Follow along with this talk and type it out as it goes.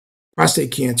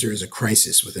Prostate cancer is a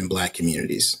crisis within Black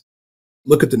communities.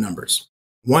 Look at the numbers.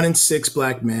 1 in 6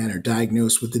 Black men are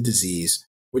diagnosed with the disease,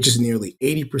 which is nearly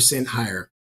 80% higher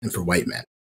than for white men.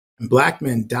 And Black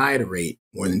men die at a rate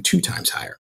more than 2 times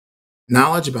higher.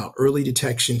 Knowledge about early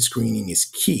detection screening is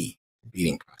key to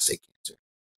beating prostate cancer.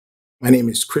 My name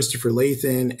is Christopher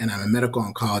Lathan, and I'm a medical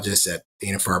oncologist at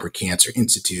Dana-Farber Cancer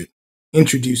Institute,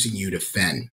 introducing you to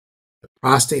FEN, the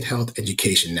Prostate Health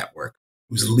Education Network,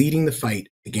 who's leading the fight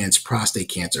against prostate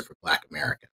cancer for Black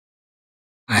America.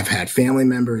 I've had family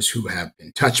members who have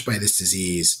been touched by this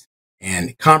disease,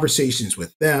 and conversations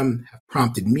with them have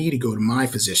prompted me to go to my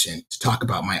physician to talk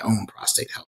about my own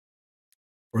prostate health.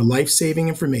 For life-saving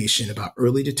information about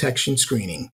early detection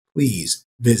screening, please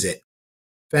visit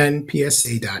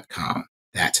fenpsa.com.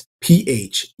 That's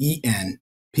PHENPSA.com.